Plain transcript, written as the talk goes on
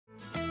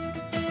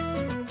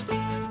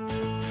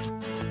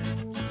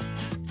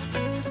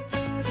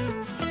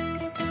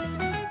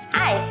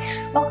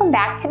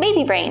back to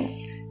Baby Brains.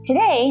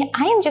 Today,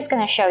 I am just going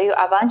to show you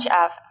a bunch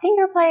of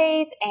finger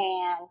plays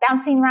and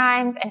bouncing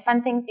rhymes and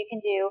fun things you can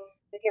do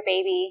with your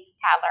baby,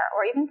 toddler,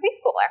 or even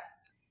preschooler.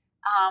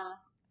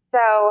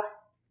 So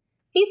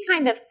these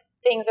kind of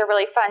things are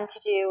really fun to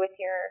do with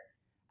your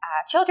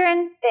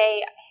children.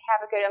 They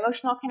have a good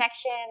emotional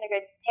connection,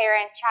 they're good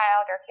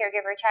parent-child or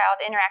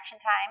caregiver-child interaction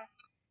time.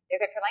 They're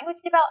good for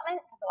language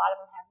development because a lot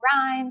of them have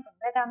rhymes and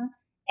rhythm.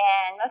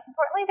 And most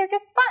importantly, they're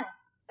just fun.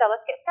 So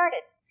let's get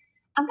started.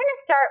 I'm going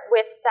to start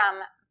with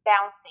some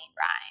bouncing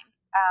rhymes,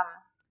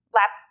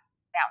 lap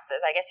bounces,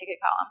 I guess you could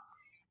call them.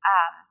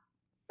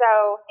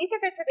 So these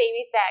are good for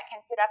babies that can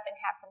sit up and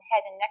have some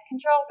head and neck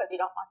control because you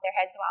don't want their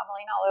heads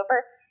wobbling all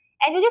over.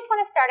 And you just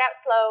want to start out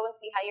slow and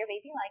see how your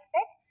baby likes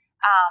it.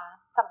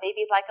 Some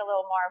babies like a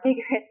little more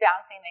vigorous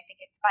bouncing. They think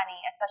it's funny,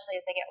 especially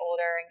as they get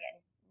older and get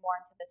more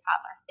into the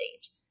toddler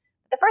stage.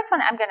 The first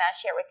one I'm going to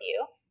share with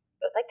you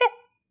goes like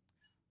this.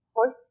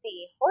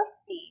 Horsey,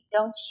 horsey,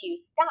 don't you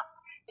stop.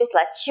 Just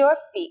let your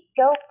feet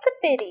go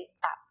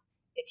clippity-clop.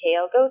 Your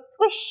tail goes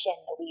swish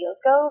and the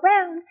wheels go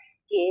round.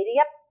 Giddy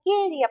up,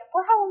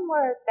 we're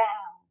homeward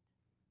bound.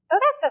 So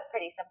that's a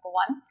pretty simple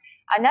one.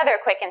 Another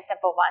quick and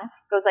simple one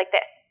goes like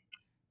this.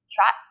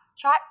 Trot,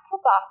 trot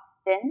to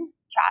Boston,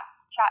 trot,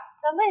 trot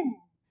to Lynn.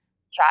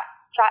 Trot,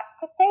 trot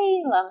to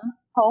Salem,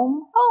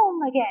 home,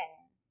 home again.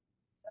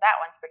 So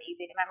that one's pretty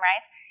easy to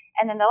memorize.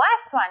 And then the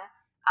last one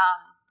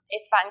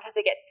is fun because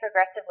it gets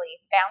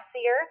progressively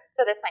bouncier.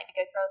 So this might be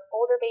good for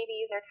older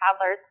babies or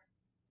toddlers.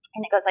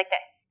 And it goes like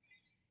this.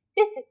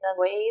 This is the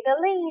way the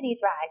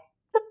ladies ride.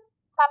 Clip,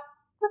 clop,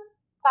 clip,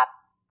 clop,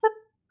 clip,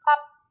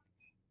 clop.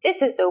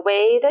 This is the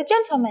way the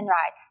gentlemen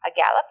ride. A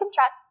gallop and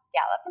trot,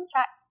 gallop and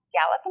trot,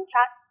 gallop and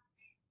trot.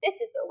 This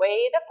is the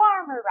way the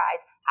farmer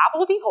rides.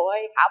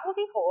 Hobbledy-hoy,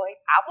 hobbledy-hoy,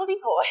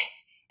 hobbledy-hoy.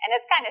 And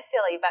it's kind of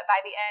silly, but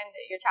by the end,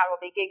 your child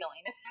will be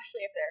giggling,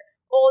 especially if they're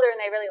older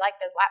and they really like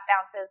those lap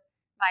bounces.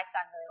 My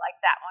son really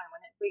liked that one when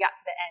we got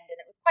to the end, and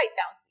it was quite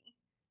bouncy.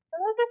 So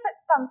those are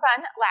some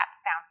fun lap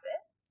bounces.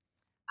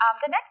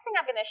 The next thing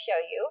I'm going to show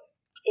you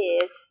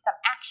is some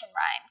action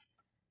rhymes.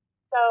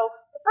 So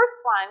the first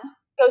one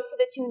goes to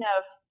the tune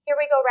of Here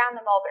We Go Round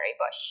the Mulberry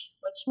Bush,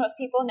 which most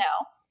people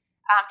know.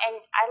 And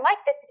I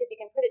like this because you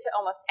can put it to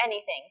almost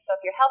anything. So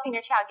if you're helping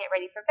your child get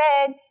ready for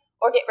bed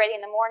or get ready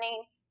in the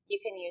morning, you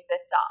can use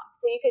this song.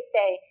 So you could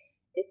say,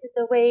 this is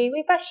the way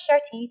we brush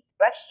our teeth,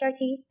 brush our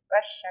teeth,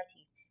 brush our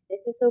teeth.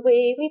 This is the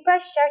way we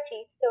brush our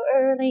teeth so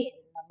early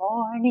in the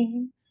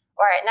morning.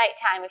 Or at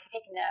nighttime, if you're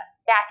taking a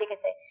bath, you can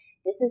say,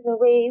 this is the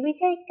way we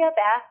take a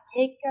bath,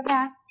 take a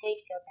bath,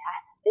 take a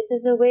bath. This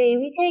is the way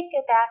we take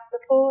a bath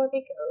before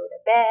we go to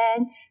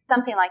bed.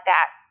 Something like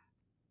that.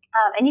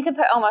 And you can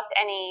put almost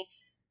any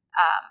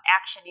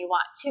action you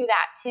want to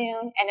that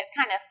tune, and it's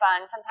kind of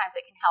fun. Sometimes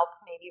it can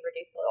help maybe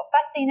reduce a little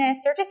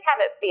fussiness, or just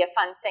have it be a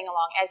fun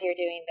sing-along as you're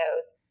doing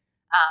those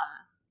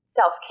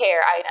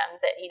self-care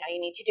items that you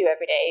need to do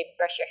every day.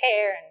 Brush your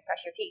hair and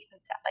brush your teeth and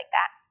stuff like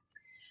that.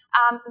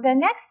 The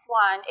next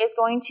one is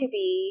going to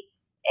be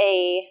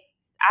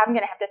I'm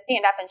going to have to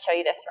stand up and show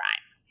you this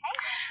rhyme. Okay?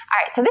 All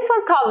right, so this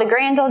one's called The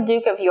Grand Old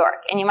Duke of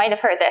York, and you might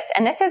have heard this.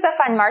 And this is a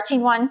fun marching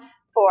one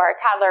for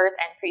toddlers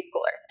and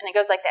preschoolers. And it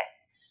goes like this.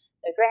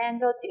 The Grand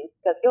Old Duke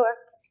of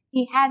York,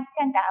 he had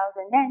 10,000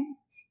 men.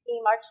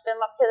 He marched them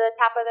up to the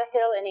top of the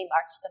hill, and he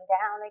marched them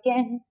down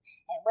again.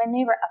 And when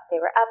they were up, they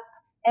were up.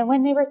 And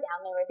when they were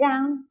down, they were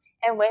down.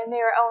 And when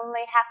they were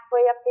only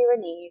halfway up, they were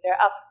neither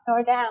up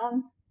nor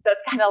down. So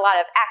it's kind of a lot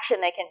of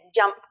action. They can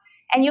jump.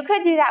 And you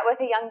could do that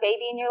with a young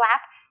baby in your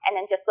lap and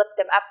then just lift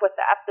them up with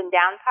the up and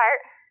down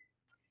part.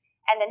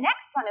 And the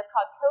next one is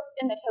called Toast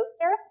in the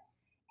Toaster.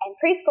 And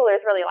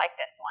preschoolers really like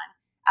this one.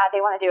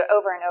 They want to do it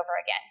over and over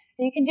again.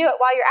 So you can do it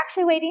while you're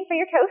actually waiting for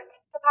your toast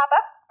to pop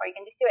up, or you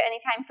can just do it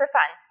anytime for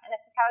fun. And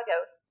this is how it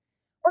goes.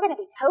 We're going to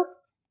be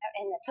toast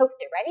in the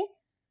toaster. Ready?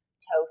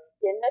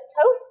 Toast in the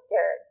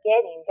toaster,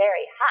 getting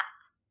very hot.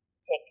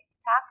 Tick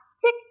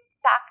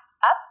tock,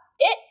 up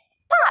it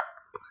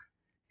pops.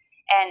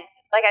 And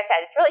like I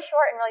said, it's really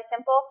short and really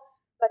simple,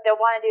 but they'll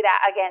want to do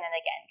that again and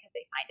again because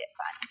they find it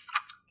fun.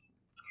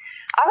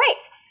 All right,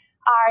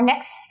 our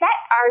next set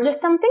are just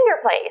some finger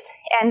plays.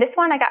 And this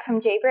one I got from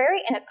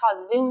Jayberry, and it's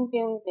called Zoom,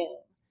 Zoom,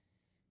 Zoom.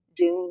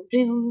 Zoom,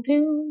 zoom,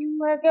 zoom,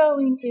 we're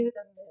going to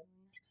the moon.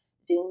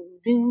 Zoom,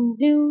 zoom,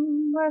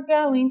 zoom, we're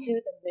going to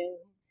the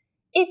moon.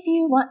 If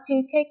you want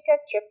to take a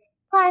trip,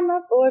 climb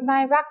aboard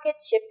my rocket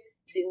ship.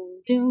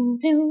 Zoom, zoom,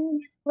 zoom,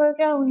 we're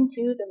going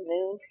to the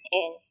moon.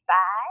 In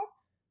 5,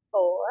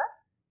 4,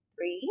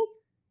 3,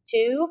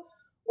 2,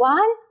 1,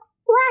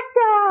 blast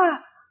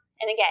off!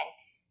 And again,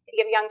 if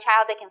you have a young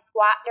child, they can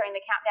squat during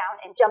the countdown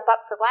and jump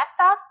up for blast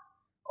off.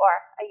 Or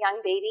a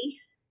young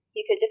baby,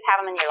 you could just have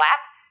them in your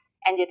lap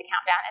and do the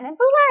countdown and then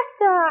blast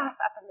off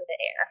up into the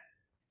air.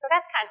 So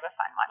that's kind of a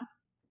fun one.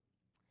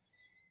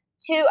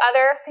 2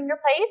 other finger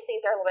plays,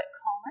 these are a little bit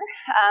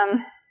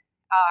calmer,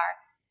 are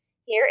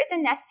here is a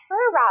nest for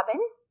a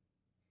robin,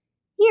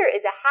 here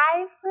is a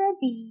hive for a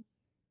bee,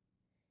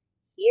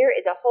 here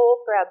is a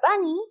hole for a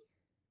bunny,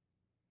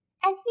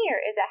 and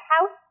here is a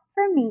house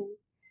for me.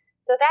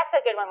 So that's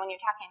a good one when you're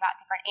talking about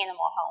different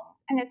animal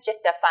homes. And it's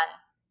just a fun,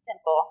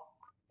 simple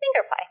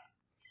finger play.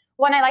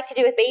 One I like to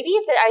do with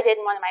babies that I did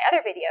in one of my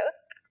other videos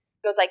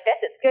goes like this.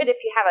 It's good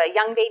if you have a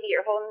young baby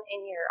you're holding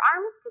in your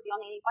arms because you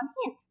only need one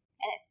hand.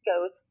 And it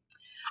goes,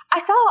 I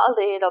saw a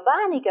little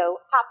bunny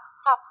go hop,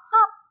 hop,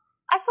 hop.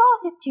 I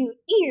saw his 2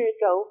 ears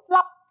go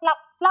flop,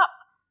 flop, flop.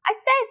 I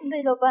said,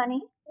 little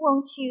bunny,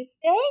 won't you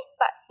stay?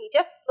 But he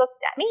just looked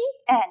at me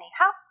and he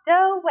hopped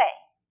away.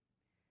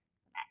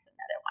 That's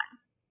another one.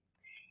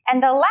 And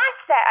the last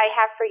set I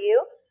have for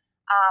you,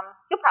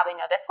 you'll probably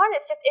know this one.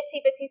 It's just Itsy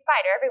Bitsy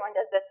Spider. Everyone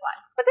does this one.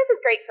 But this is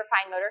great for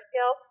fine motor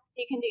skills.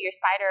 So you can do your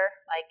spider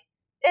like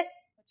this,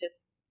 which is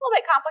a little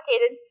bit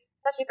complicated,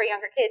 especially for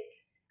younger kids.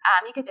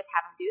 You can just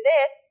have them do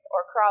this,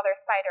 or crawl their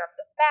spider up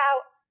the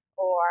spout,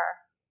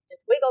 or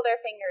just wiggle their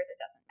fingers. It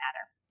doesn't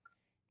matter.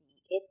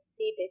 The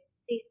itsy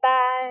bitsy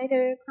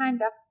spider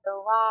climbed up the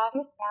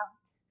water spout.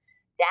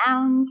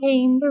 Down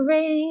came the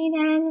rain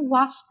and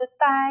washed the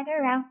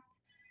spider out.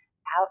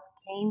 Out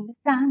came the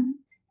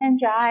sun and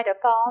dried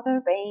up all the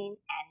rain.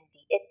 And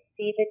the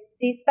itsy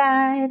bitsy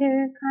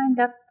spider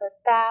climbed up the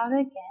spout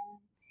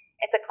again.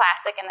 It's a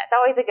classic, and that's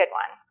always a good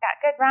one. It's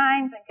got good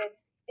rhymes and good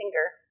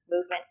finger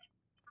movement.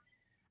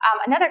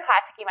 Another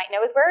classic you might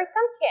know is Where is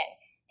Thumbkin?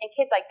 And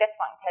kids like this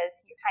one because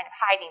you're kind of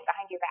hiding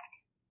behind your back.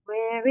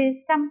 Where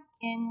is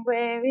Thumbkin?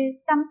 Where is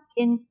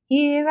Thumbkin?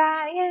 Here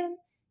I am,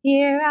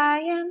 here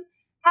I am.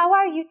 How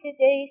are you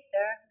today,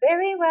 sir?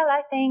 Very well,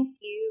 I thank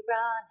you.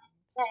 Run and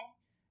play,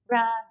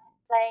 run and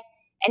play.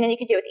 And then you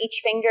can do it with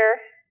each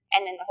finger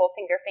and then the whole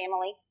finger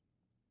family.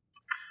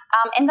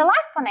 And the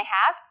last one I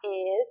have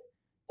is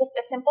just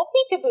a simple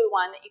peekaboo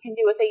one that you can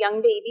do with a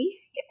young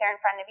baby if they're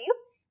in front of you.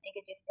 You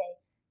could just say,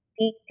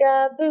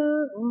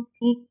 peekaboo,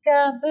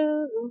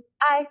 peekaboo,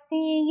 I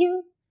see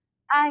you,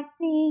 I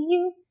see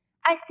you.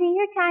 I see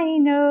your tiny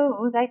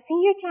nose, I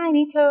see your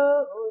tiny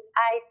toes,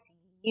 I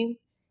see you,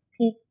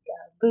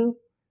 peekaboo.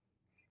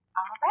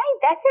 All right,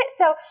 that's it.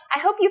 So I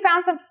hope you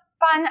found some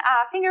fun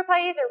finger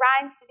plays or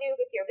rhymes to do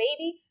with your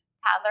baby,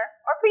 toddler,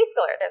 or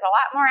preschooler. There's a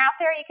lot more out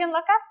there you can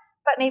look up,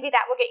 but maybe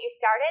that will get you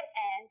started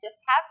and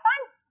just have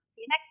fun.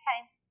 See you next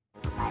time.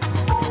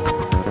 Bye.